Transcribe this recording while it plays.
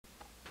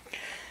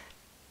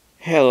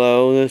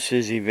Hello, this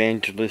is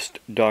Evangelist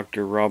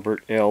Dr.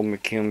 Robert L.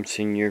 McKim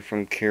Sr.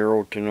 from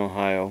Carrollton,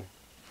 Ohio.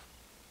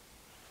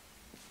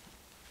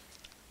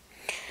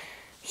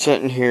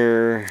 Sitting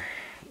here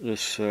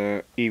this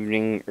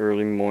evening,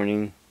 early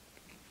morning.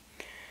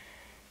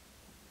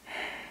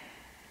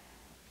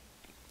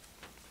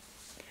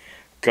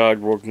 God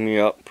woke me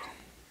up.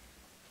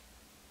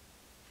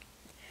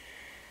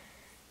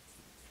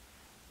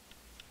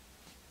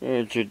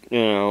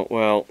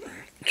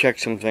 Check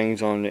some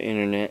things on the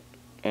internet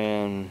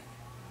and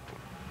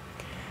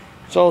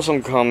saw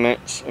some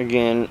comments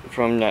again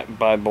from that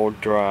Bible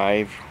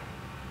Drive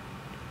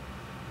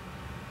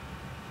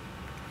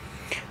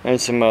and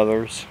some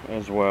others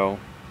as well.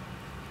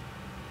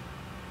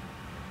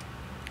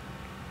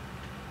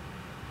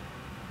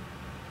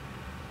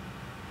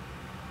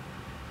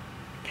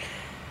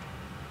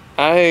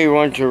 I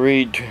want to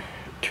read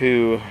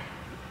to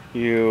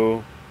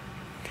you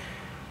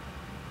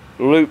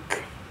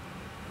Luke,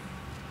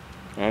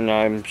 and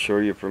I'm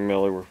sure you're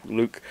familiar with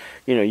Luke.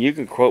 You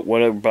can quote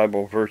whatever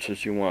Bible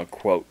verses you want to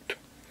quote.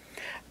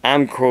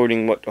 I'm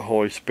quoting what the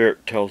Holy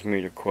Spirit tells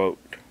me to quote.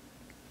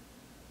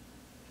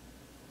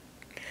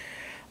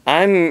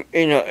 You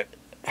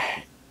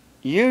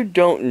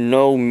don't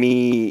know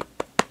me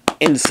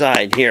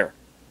inside here,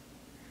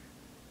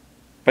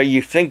 but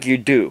you think you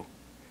do.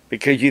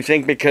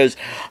 Because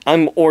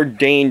I'm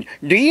ordained.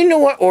 Do you know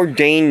what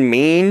ordained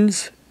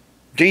means?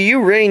 Do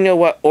you really know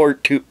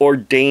what to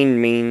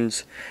ordain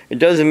means? It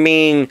doesn't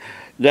mean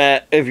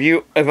that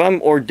if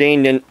I'm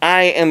ordained and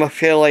I am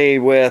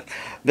affiliated with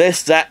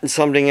this, that, and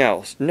something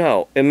else.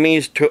 No, it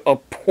means to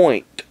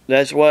appoint.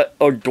 That's what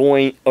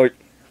ordain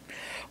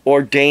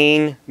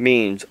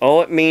means.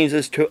 All it means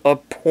is to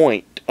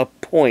appoint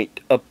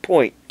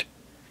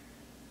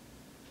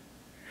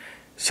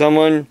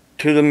someone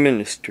to the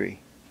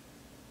ministry,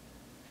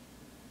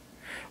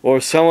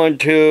 or someone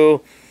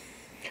to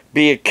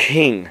be a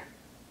king.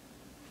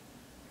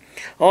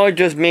 All it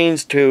just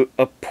means to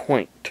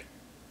appoint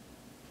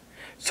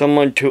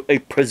someone to a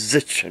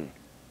position.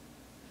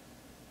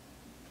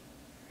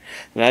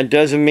 And that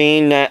doesn't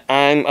mean that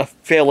I'm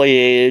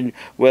affiliated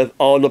with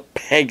all the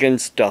pagan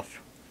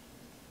stuff.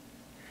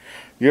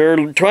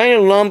 You're trying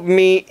to lump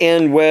me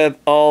in with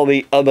all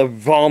the other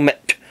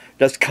vomit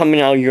that's coming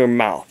out of your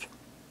mouth.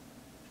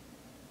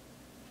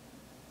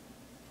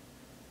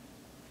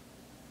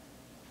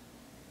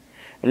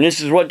 And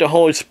this is what the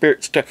Holy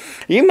Spirit's telling.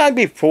 You might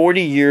be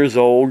 40 years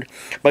old,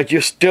 but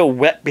you're still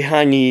wet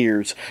behind the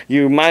ears.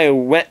 You might have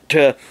went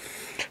to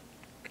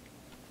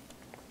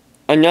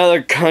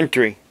another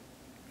country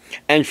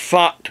and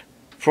fought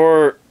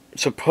for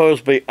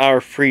supposedly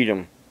our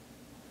freedom.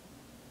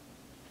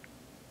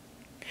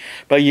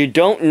 But you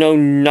don't know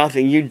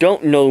nothing. You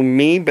don't know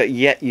me, but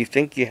yet you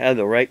think you have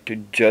the right to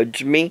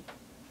judge me.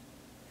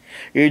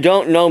 You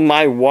don't know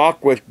my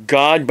walk with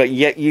God, but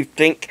yet you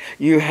think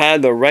you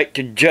have the right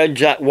to judge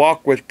that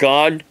walk with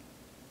God?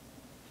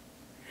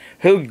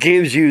 Who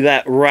gives you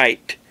that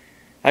right?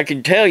 I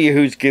can tell you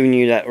who's giving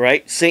you that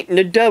right. Satan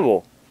the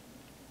devil.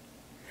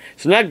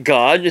 It's not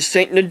God, it's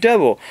Satan the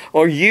devil.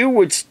 Or you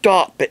would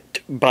stop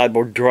it,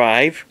 Bible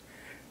Drive.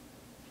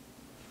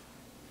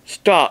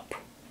 Stop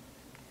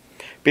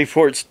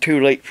before it's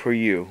too late for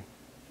you.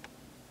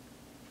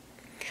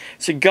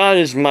 See, God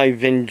is my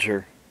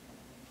avenger.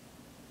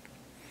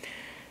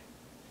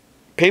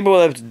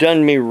 People have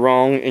done me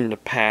wrong in the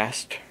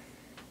past.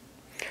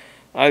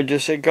 I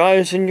just say, God,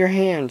 it's in your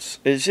hands.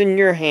 It's in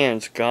your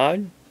hands,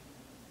 God.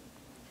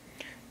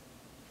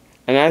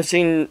 And I've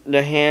seen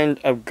the hand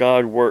of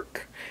God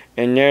work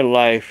in their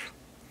life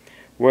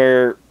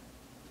where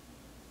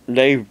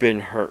they've been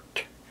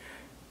hurt.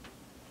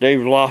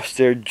 They've lost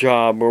their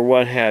job or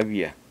what have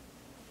you,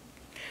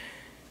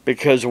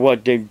 because of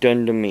what they've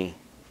done to me.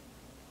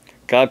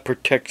 God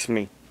protects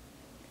me.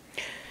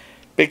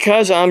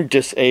 Because I'm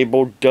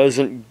disabled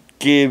doesn't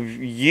give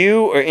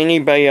you or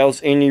anybody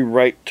else any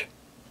right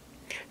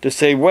to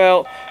say,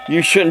 well,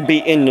 you shouldn't be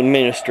in the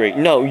ministry.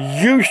 No,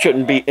 you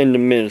shouldn't be in the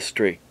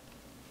ministry.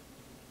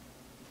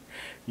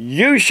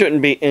 You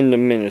shouldn't be in the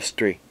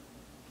ministry.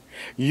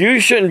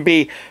 You shouldn't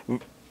be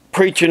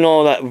preaching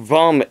all that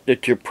vomit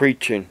that you're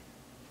preaching.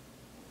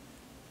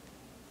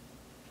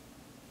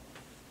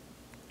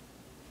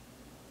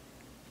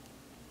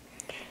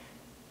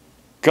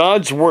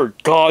 God's Word,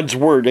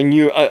 and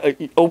you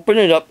open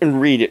it up and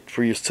read it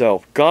for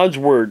yourself. God's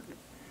Word,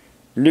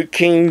 New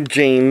King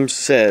James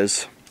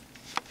says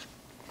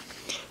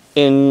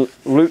in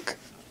Luke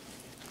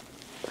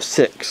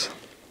 6,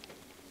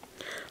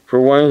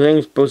 for one thing,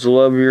 you're supposed to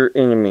love your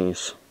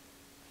enemies.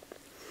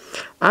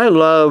 I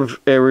love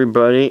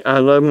everybody. I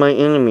love my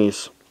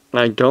enemies.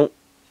 I don't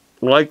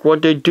like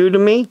what they do to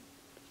me.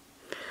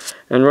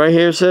 And right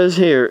here it says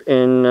here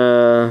in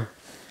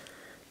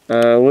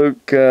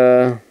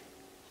Luke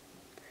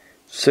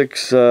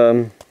 6,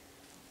 let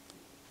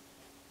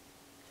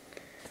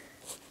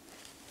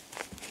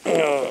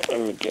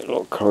me get a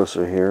little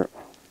closer here.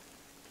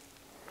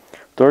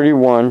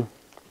 31.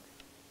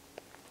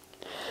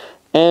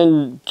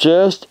 And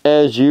just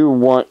as you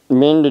want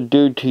men to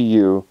do to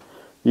you,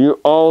 you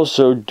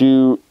also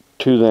do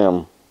to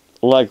them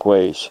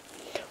likewise.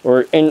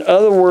 Or in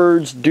other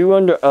words, do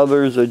unto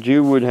others as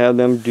you would have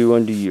them do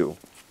unto you.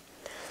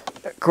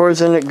 Of course,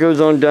 and it goes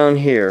on down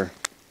here.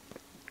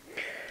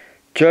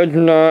 Judge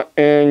not,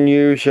 and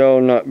you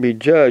shall not be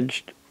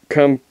judged.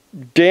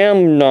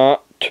 Condemn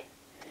not,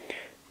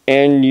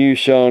 and you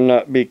shall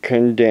not be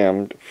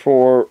condemned.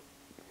 For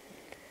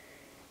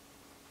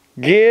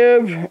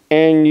give,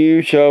 and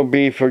you shall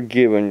be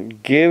forgiven.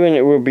 Given,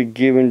 it will be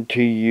given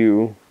to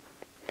you.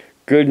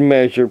 Good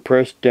measure,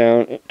 pressed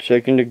down,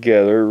 shaken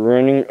together,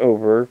 running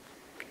over.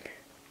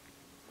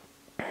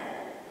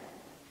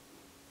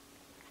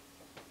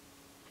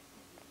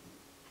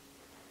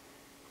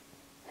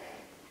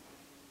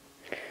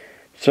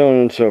 So on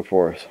and so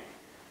forth.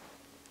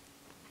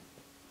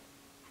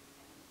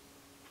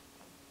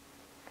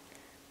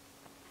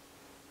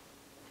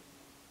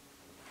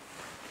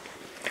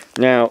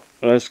 Now,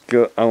 let's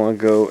go. I want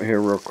to go here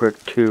real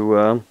quick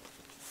to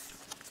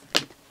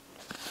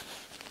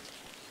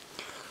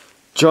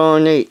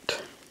John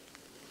 8.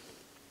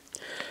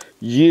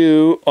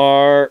 You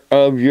are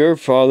of your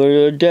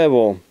father the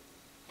devil,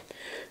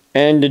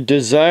 and the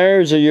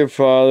desires of your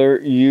father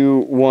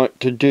you want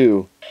to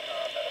do.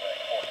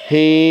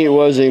 He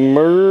was a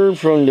murderer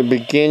from the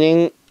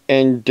beginning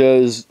and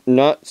does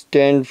not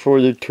stand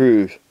for the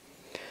truth,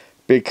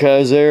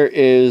 because there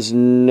is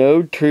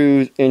no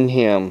truth in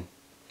him.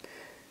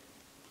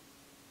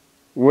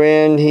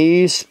 When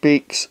he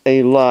speaks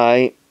a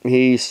lie,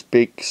 he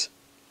speaks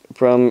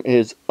from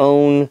his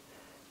own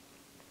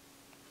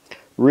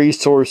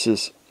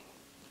resources,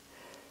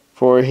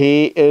 for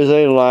he is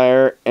a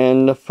liar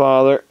and the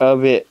father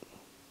of it.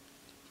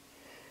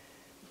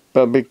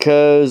 But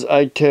because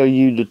I tell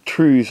you the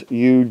truth,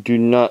 you do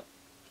not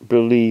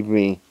believe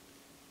me.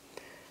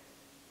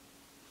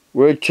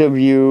 Which of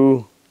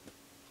you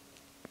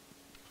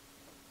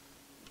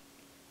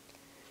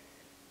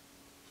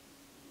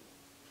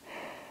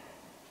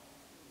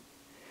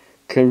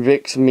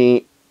convicts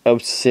me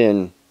of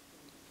sin?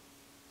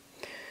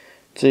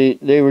 See,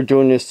 they were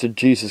doing this to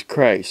Jesus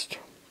Christ.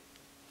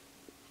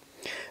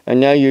 And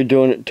now you're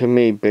doing it to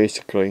me,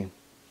 basically.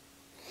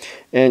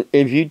 And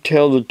if you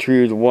tell the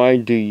truth, why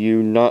do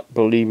you not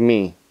believe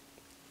me?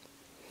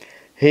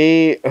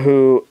 He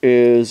who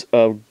is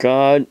of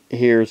God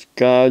hears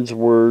God's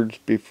words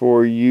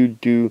before you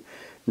do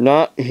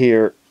not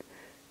hear,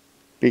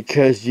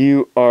 because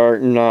you are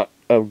not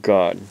of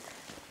God.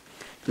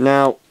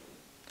 Now,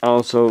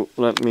 also,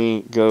 let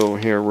me go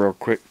here real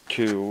quick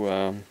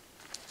to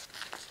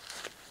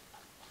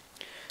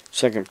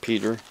 2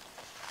 Peter.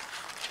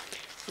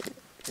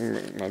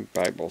 My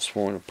Bible's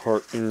falling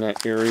apart in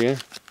that area.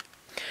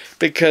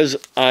 Because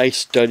I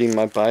study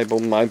my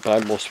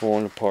Bible's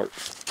falling apart.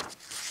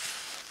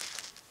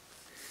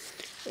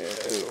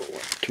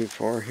 Too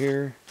far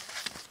here.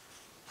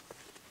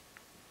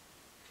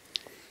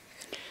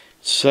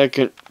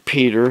 2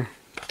 Peter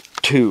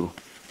 2.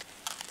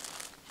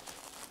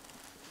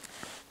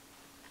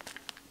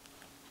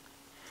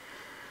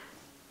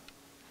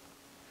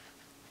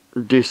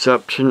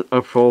 Deception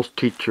of false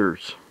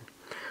teachers.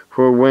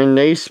 For when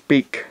they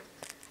speak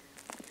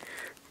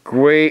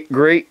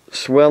great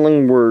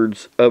swelling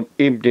words of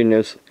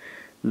emptiness,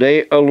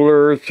 they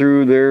allure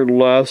through their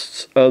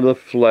lusts of the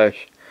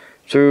flesh,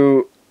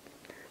 through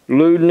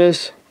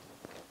lewdness,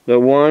 the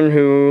one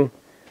who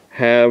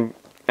have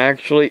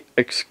actually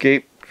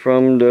escaped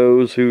from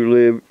those who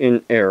live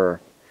in error.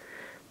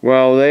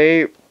 While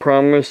they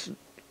promise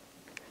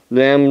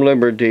them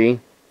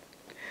liberty,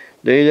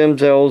 they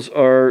themselves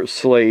are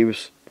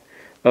slaves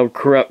of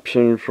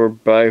corruption, for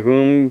by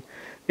whom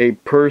a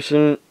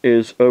person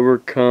is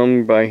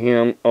overcome, by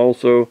him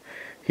also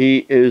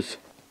he is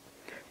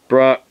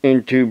brought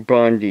into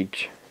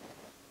bondage.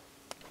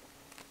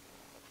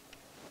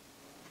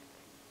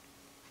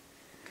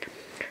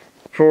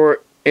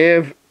 For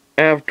if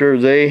after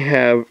they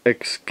have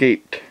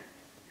escaped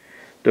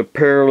the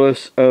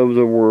perilous of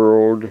the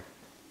world,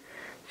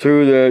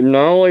 through the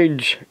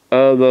knowledge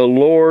of the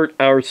Lord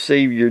our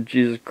Savior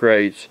Jesus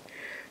Christ,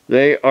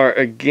 they are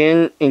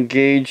again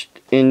engaged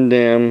in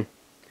them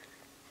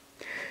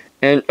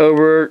and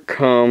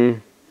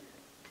overcome,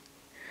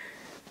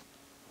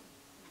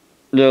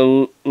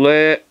 the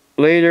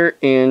later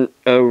end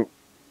of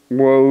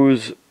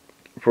woes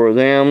for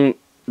them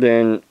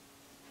than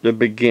the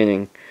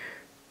beginning.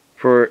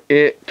 For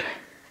it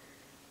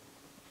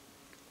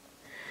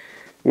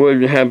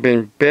would have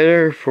been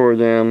better for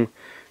them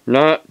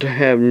not to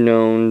have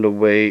known the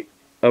way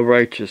of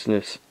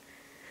righteousness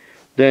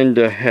than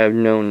to have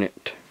known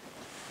it.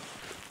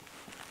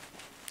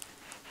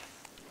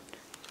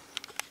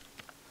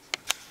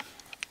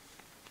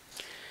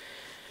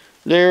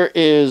 There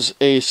is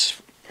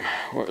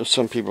what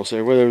some people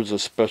say, well, there's a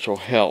special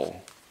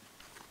hell,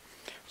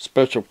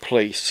 special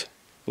place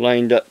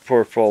lined up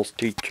for false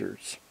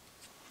teachers.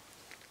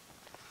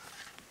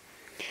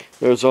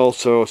 There's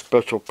also a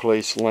special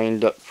place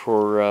lined up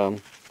for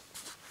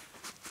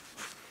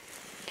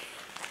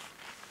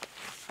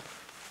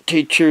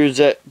teachers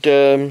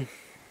that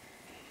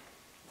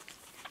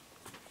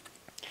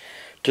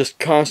just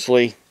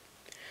constantly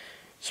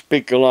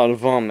speak a lot of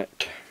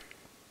vomit.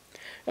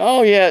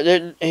 Oh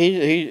yeah,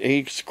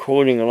 he's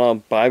quoting a lot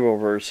of Bible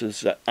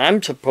verses that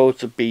I'm supposed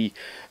to be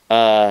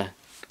not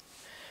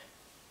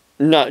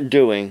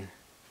doing,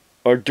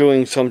 or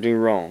doing something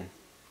wrong.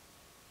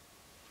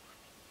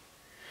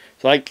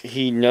 It's like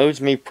he knows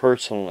me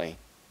personally.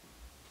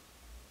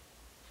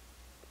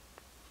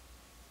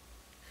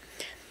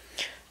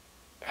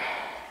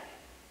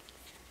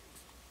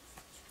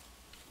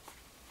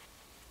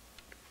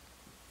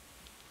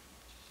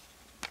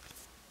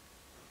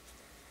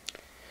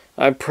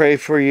 I pray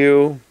for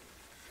you.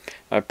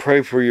 I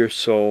pray for your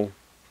soul.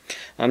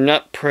 I'm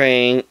not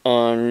praying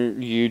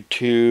on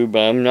YouTube.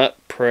 I'm not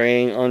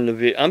praying on the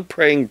video. I'm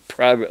praying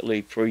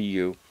privately for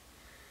you.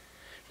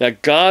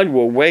 That God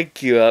will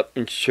wake you up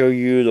and show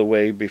you the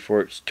way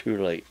before it's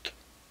too late.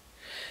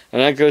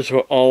 And that goes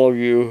for all of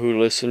you who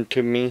listen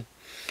to me,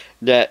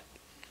 that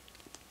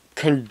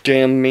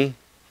condemn me.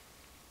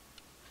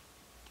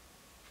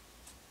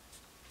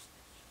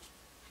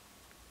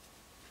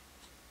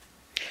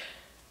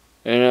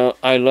 You know,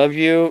 I love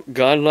you.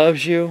 God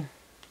loves you.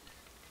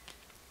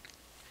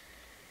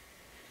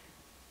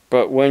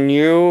 But when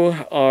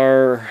you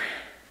are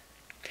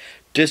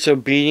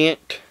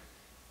disobedient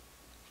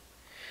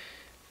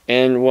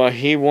in what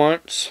He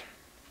wants,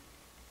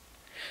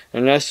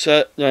 and that's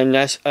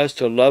us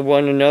to love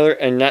one another,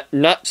 and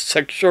not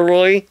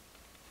sexually,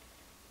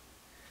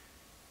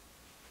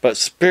 but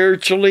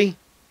spiritually,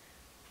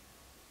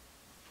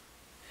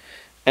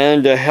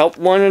 and to help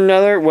one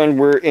another when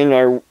we're in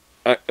our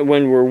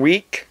when we're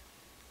weak,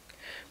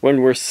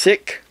 when we're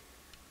sick,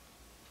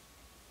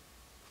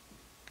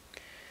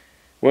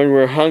 when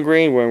we're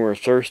hungry, when we're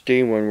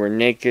thirsty, when we're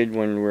naked,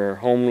 when we're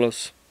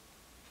homeless.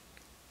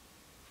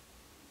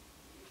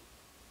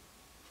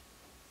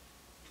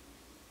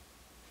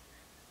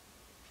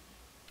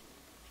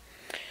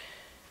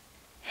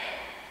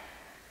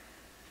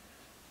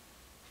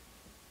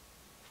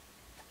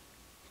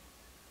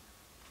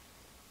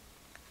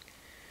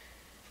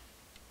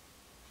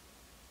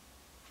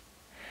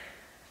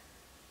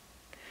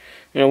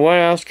 You know, what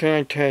else can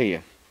I tell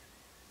you?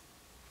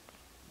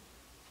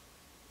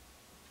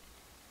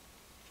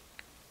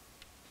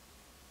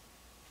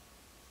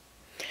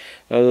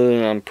 Other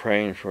than I'm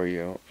praying for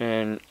you.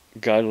 And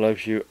God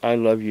loves you. I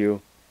love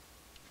you.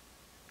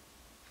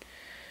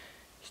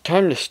 It's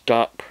time to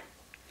stop.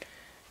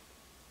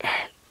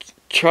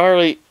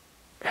 Charlie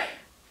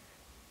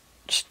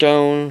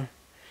Stone,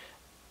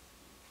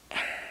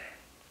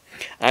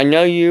 I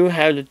know you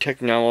have the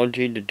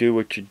technology to do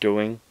what you're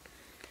doing.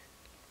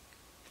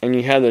 And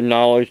you have the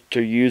knowledge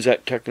to use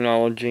that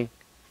technology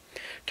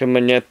to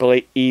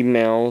manipulate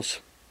emails,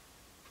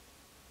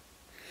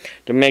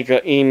 to make an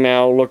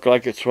email look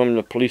like it's from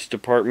the police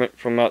department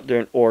from out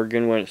there in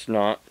Oregon when it's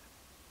not,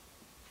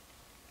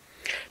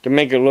 to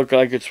make it look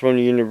like it's from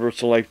the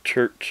Universal Life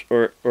Church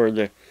or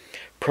the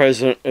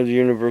president of the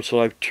Universal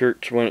Life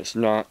Church when it's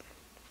not,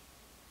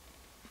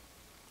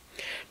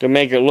 to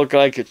make it look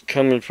like it's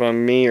coming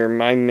from me or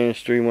my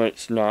ministry when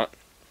it's not.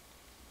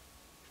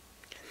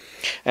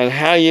 And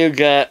how you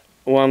got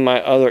one of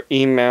my other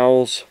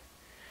emails,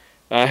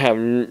 I have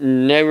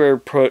never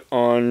put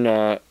on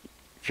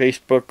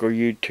Facebook or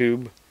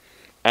YouTube.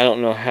 I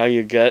don't know how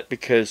you get it,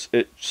 because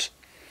it's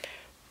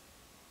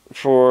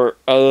for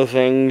other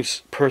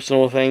things,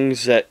 personal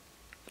things, that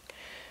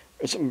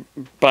it's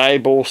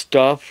Bible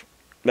stuff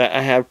that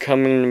I have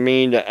coming to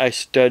me that I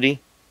study,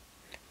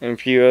 and a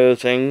few other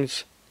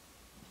things.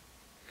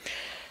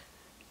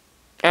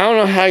 I don't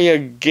know how you're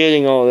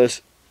getting all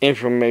this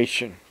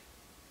information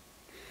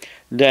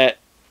that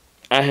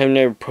I have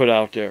never put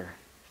out there.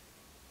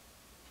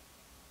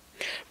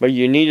 But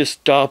you need to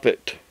stop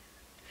it.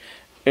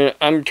 And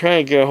I'm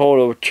trying to get a hold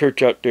of a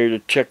church out there to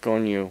check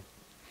on you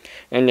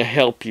and to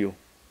help you.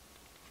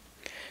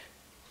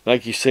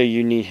 Like you say,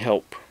 you need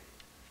help.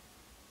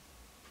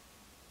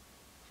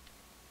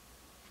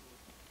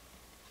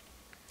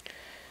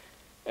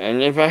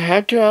 And if I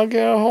have to, I'll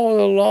get a hold of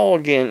the law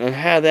again and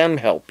have them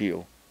help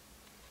you.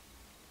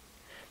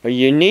 But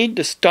you need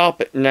to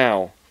stop it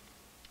now.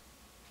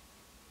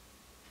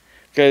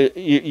 Because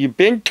you've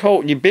been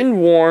told, you've been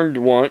warned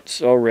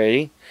once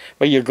already,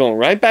 but you're going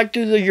right back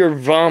to your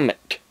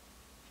vomit.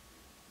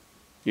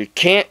 You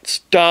can't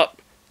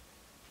stop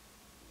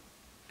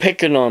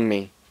picking on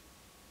me,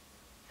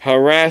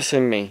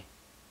 harassing me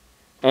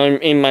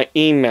in my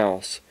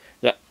emails.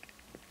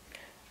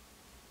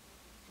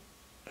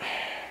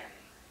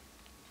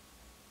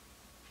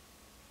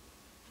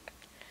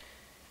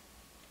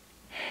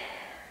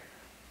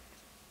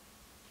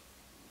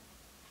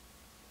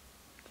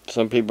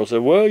 Some people say,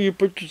 well, you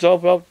put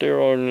yourself out there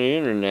on the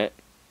internet.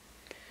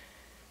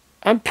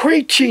 I'm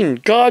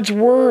preaching God's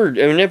word.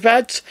 And if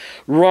that's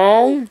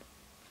wrong,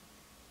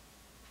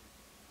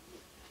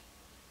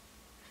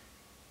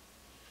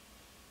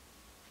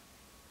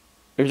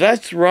 if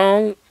that's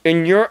wrong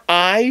in your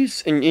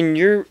eyes and in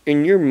your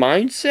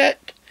mindset,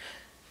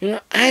 you know,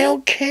 I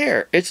don't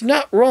care. It's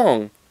not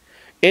wrong.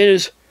 It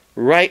is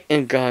right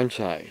in God's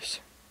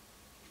eyes.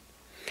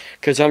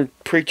 Because I'm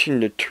preaching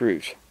the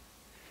truth.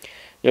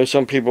 There's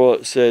some people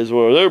that says,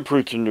 well, they're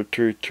preaching the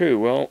truth too.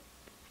 Well,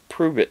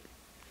 prove it.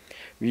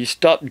 If you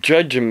stop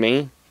judging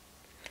me,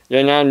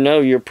 then I know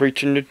you're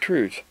preaching the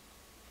truth.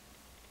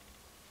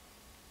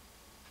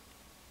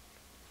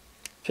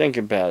 Think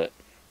about it.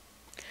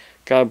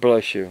 God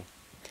bless you.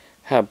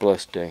 Have a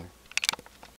blessed day.